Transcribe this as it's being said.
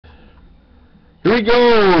Here we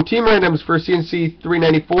go. Team Randoms for C&C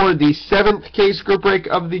 394, the 7th case group break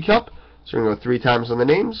of the Cup. So we're going to go 3 times on the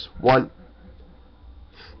names. 1,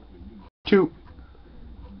 2,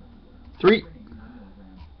 3.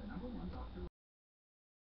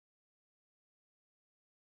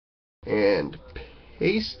 And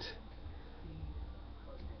paste.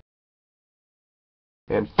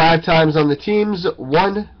 And 5 times on the teams.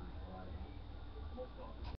 1,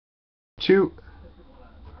 2,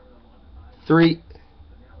 3,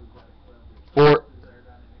 4,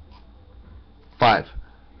 5.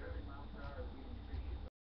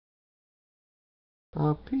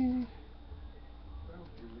 Copy.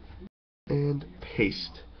 And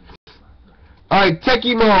paste. Alright,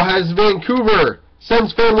 Tekimo has Vancouver.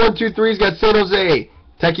 SensFan123's got San Jose.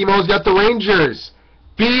 Tekimo's got the Rangers.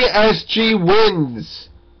 BSG Wins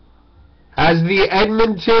has the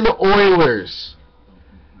Edmonton Oilers.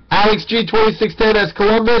 Alex G2610 has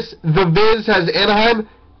Columbus. The Viz has Anaheim.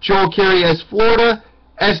 Joel Carey has Florida.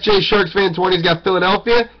 SJ Sharks Fan 20's got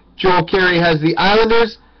Philadelphia. Joel Carey has the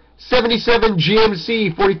Islanders. 77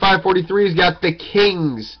 GMC 4543's got the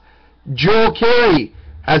Kings. Joel Carey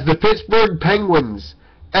has the Pittsburgh Penguins.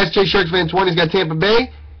 SJ Sharks Fan 20's got Tampa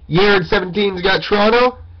Bay. Yared 17's got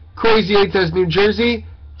Toronto. Crazy 8 has New Jersey.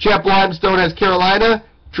 Jeff Limestone has Carolina.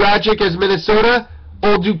 Dragic has Minnesota.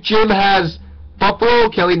 Old Duke Jim has Buffalo.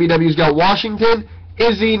 Kelly BW's got Washington.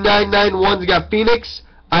 Izzy 991's got Phoenix.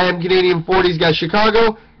 I Am Canadian 40's got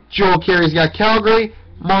Chicago. Joel Carey's got Calgary.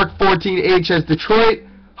 Mark 14H has Detroit.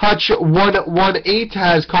 Hutch 118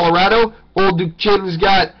 has Colorado. Old Duke Jim's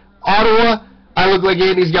got Ottawa. I Look Like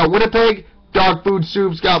Andy's got Winnipeg. Dog Food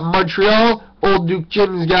Soup's got Montreal. Old Duke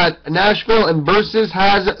Jim's got Nashville. And Versus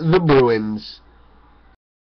has the Bruins.